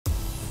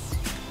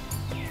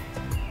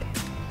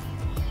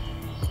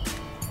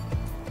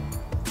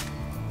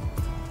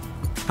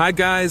Hi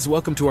guys,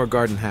 welcome to our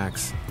garden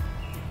hacks.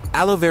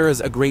 Aloe vera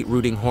is a great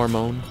rooting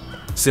hormone.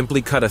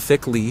 Simply cut a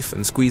thick leaf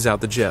and squeeze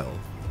out the gel.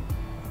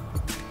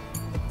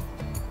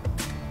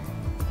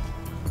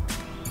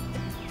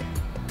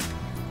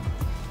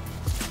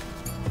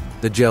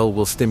 The gel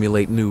will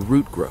stimulate new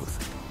root growth.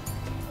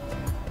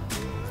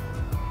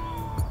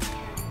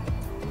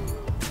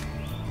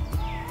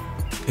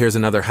 Here's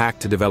another hack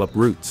to develop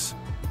roots.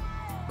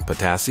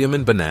 Potassium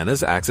in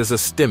bananas acts as a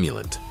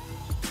stimulant.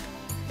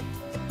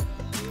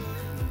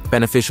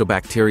 Beneficial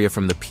bacteria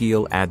from the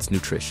peel adds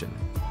nutrition.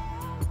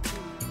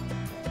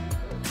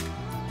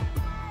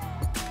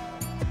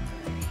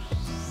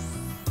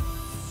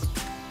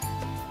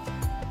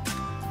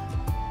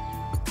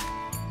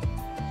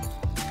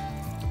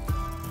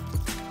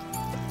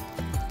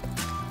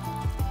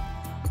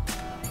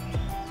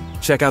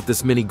 Check out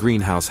this mini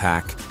greenhouse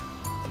hack.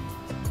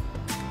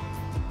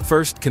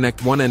 First,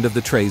 connect one end of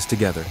the trays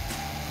together.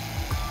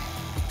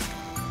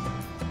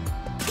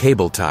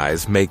 Cable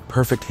ties make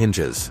perfect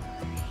hinges.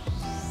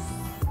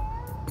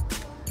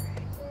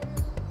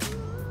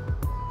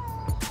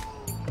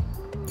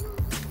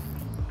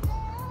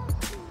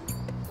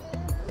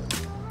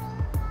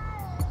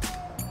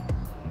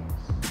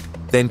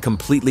 Then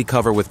completely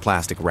cover with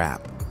plastic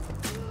wrap.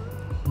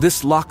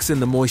 This locks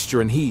in the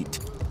moisture and heat.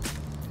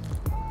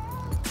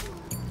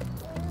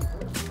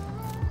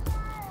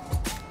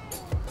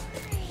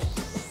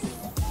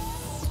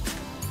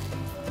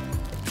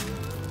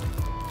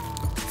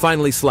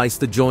 Finally, slice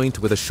the joint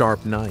with a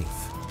sharp knife.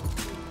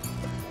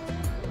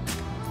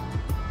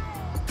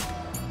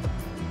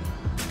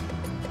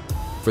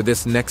 For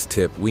this next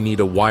tip, we need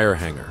a wire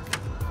hanger.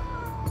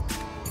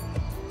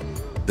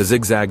 The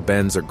zigzag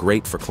bends are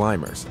great for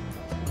climbers.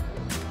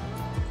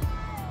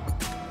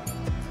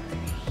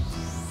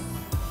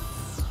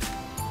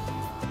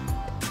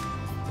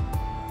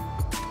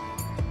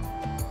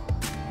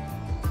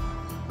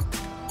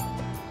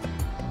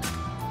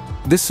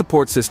 This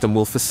support system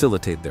will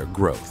facilitate their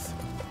growth.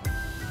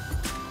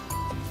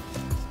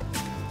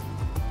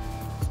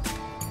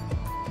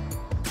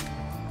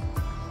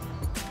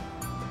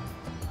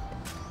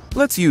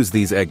 Let's use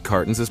these egg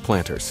cartons as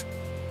planters.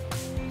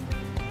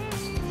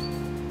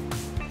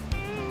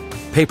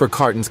 Paper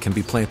cartons can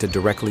be planted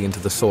directly into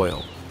the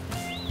soil.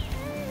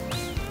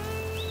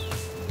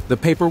 The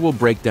paper will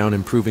break down,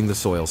 improving the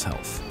soil's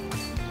health.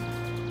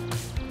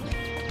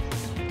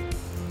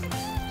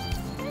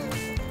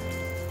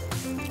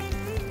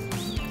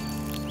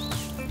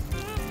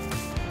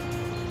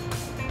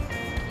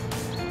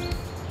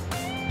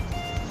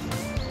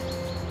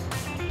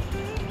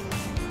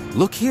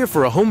 Look here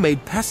for a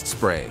homemade pest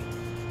spray.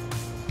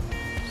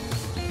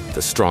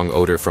 The strong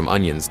odor from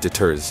onions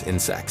deters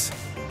insects.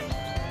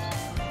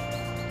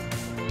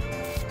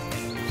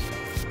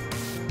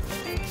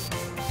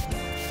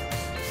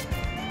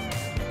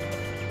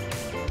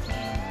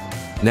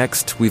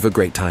 Next, we've a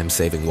great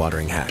time-saving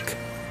watering hack.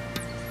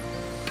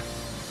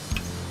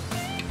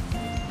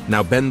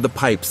 Now bend the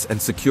pipes and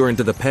secure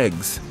into the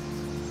pegs.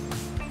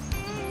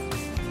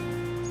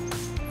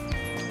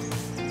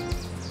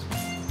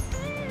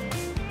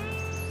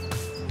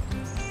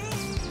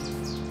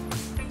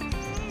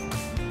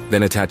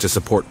 Then attach a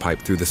support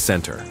pipe through the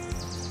center.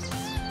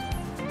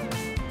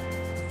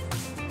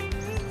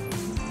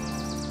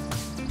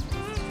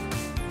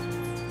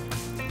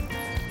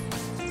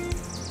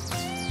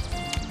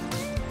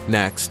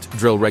 Next,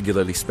 drill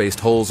regularly spaced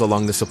holes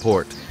along the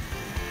support.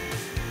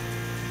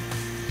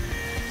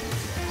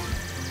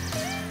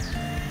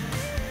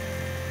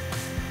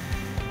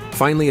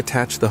 Finally,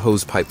 attach the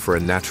hose pipe for a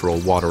natural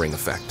watering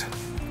effect.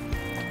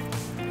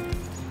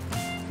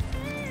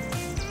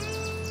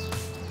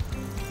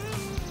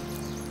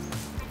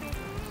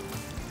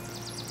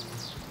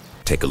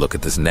 Take a look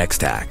at this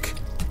next hack.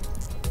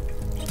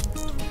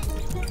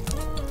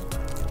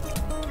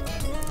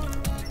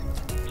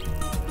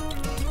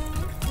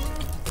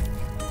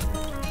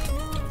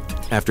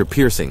 After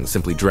piercing,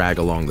 simply drag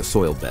along the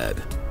soil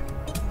bed.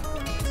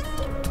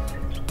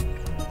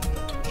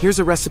 Here's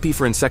a recipe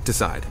for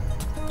insecticide.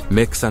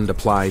 Mix and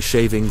apply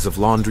shavings of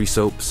laundry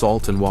soap,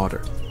 salt, and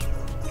water.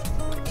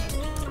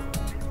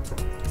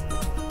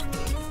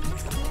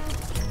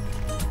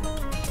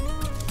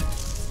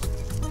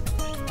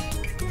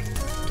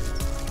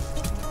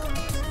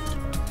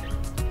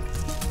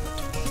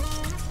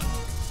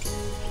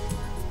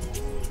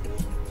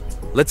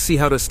 Let's see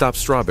how to stop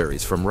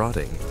strawberries from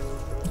rotting.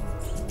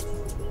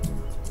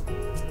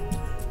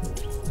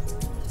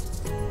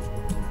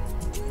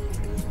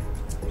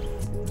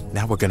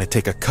 Now we're going to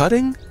take a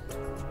cutting.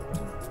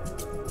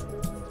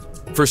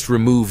 First,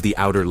 remove the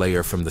outer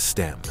layer from the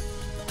stem.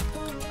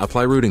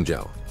 Apply rooting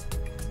gel.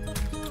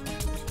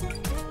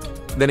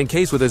 Then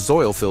encase with a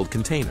soil-filled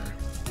container.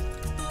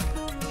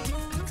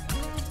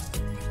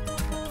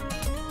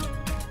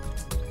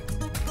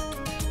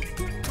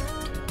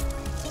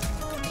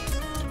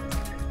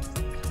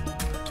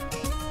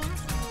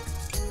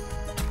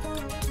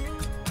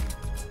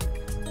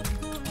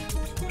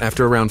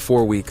 After around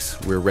 4 weeks,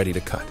 we're ready to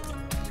cut.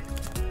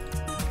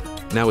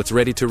 Now it's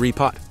ready to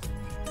repot.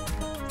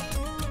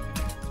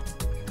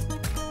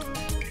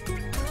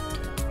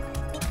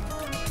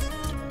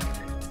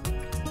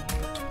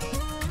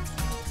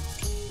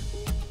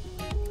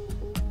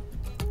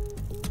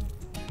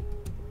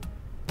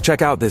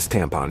 Check out this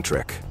tampon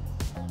trick.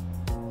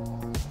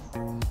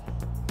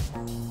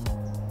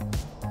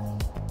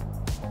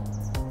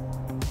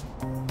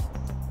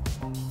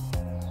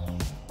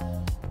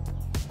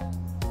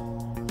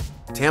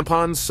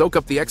 Tampons soak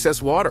up the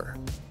excess water.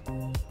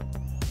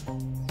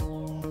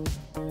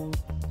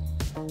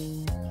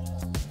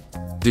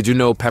 Did you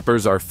know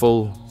peppers are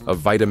full of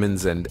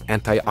vitamins and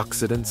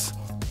antioxidants?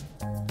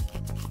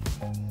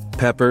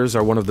 Peppers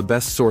are one of the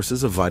best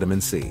sources of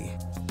vitamin C.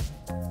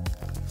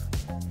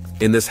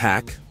 In this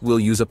hack, we'll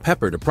use a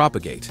pepper to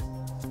propagate.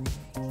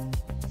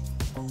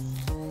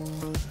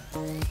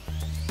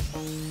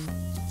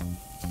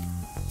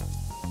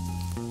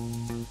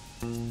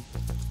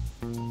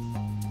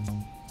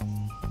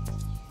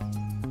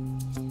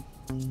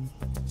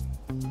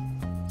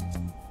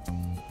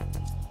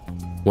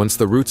 Once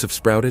the roots have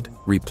sprouted,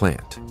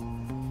 replant.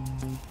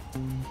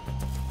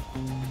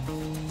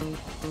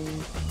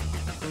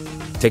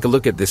 Take a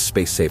look at this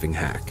space-saving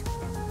hack.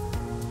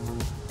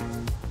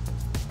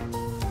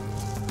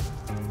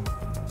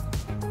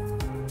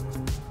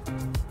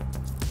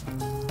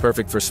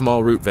 Perfect for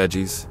small root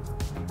veggies.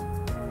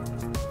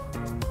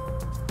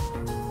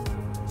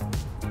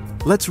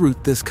 Let's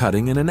root this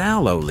cutting in an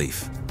aloe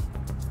leaf.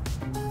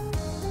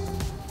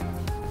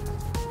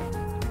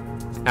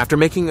 After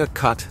making a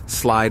cut,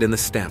 slide in the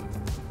stem.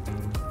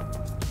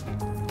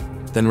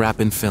 Then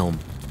wrap in film.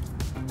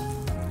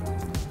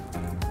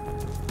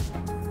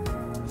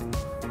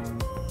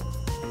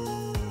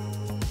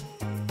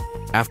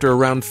 After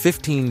around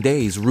 15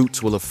 days,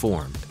 roots will have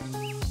formed.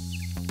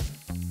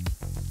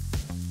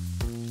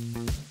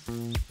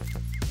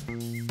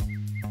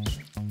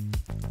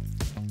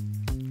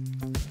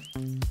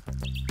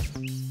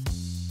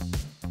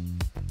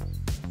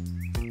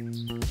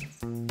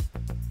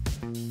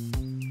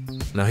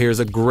 Now here's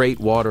a great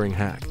watering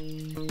hack.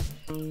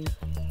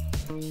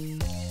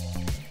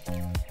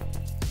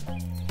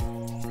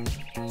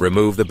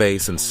 Remove the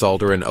base and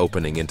solder an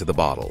opening into the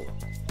bottle.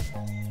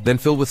 Then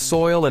fill with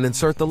soil and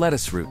insert the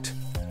lettuce root.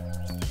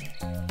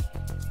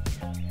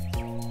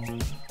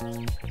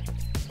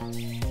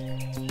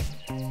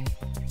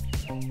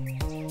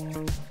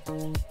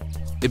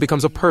 It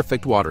becomes a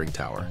perfect watering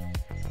tower.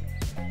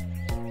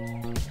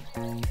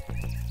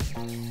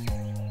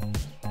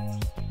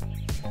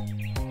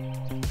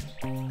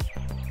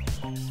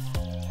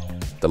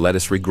 The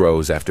lettuce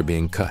regrows after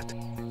being cut.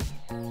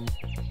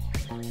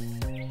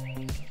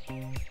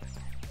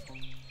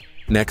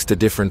 Next, a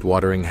different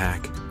watering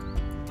hack.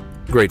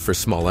 Great for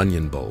small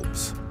onion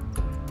bulbs.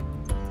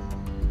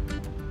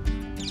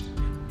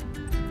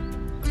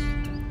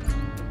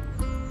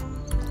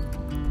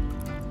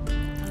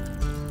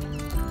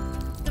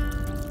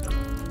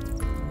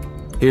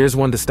 Here's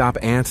one to stop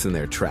ants in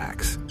their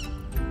tracks.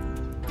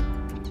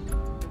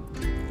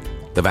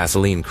 The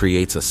Vaseline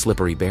creates a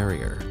slippery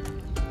barrier.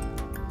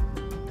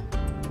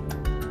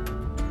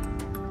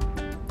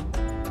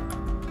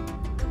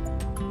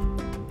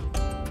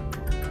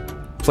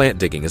 Plant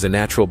digging is a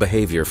natural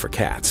behavior for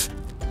cats.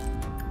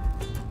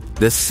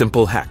 This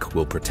simple hack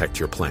will protect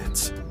your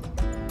plants.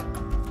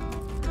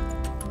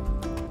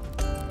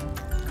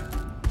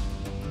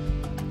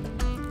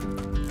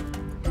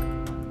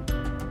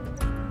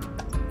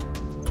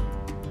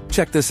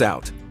 Check this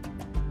out.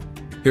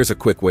 Here's a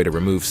quick way to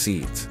remove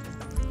seeds.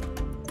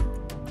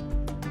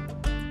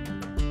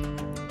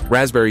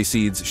 Raspberry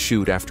seeds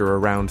shoot after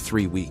around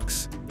 3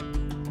 weeks.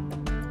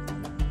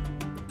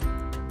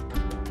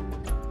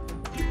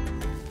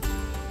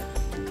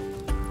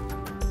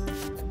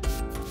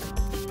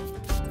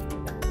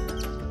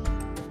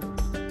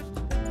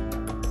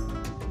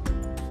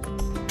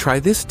 Try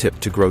this tip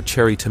to grow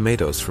cherry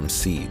tomatoes from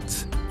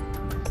seeds.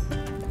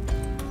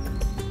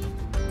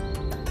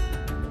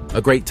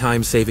 A great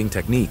time-saving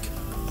technique.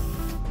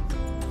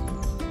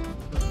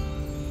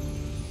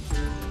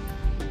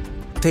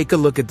 Take a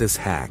look at this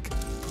hack.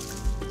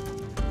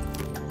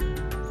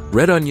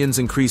 Red onions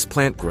increase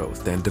plant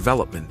growth and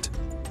development.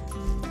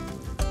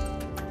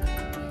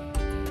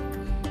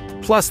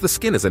 Plus, the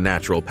skin is a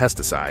natural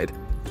pesticide.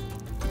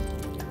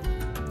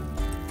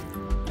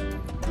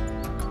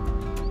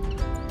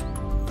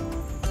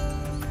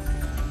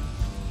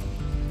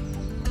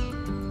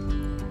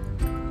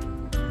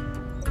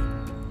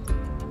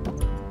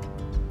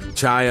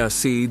 Chia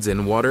seeds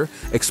in water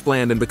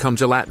expand and become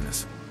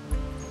gelatinous.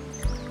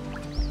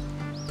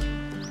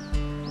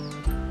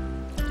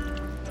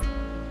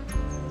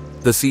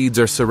 The seeds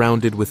are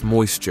surrounded with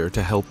moisture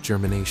to help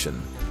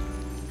germination.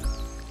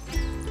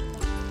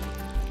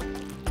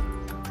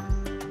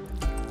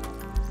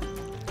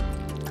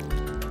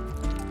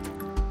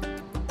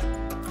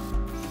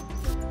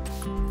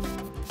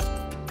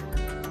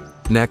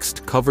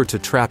 Next, cover to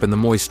trap in the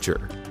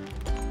moisture.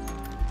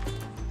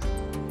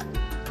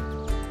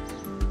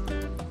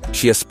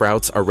 Chia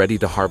sprouts are ready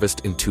to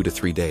harvest in 2 to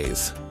 3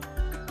 days.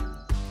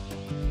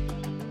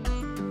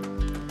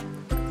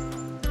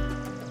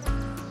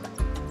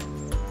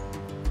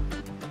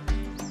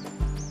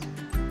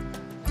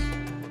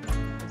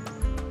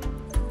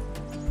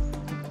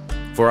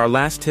 For our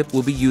last tip,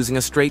 we'll be using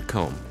a straight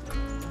comb.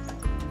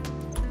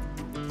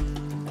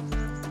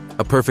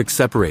 a perfect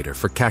separator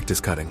for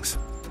cactus cuttings.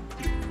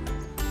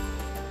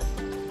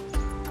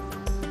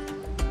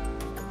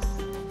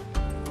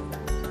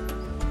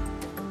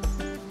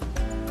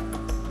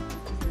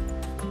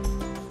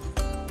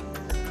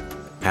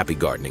 Happy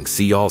gardening.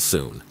 See y'all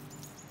soon.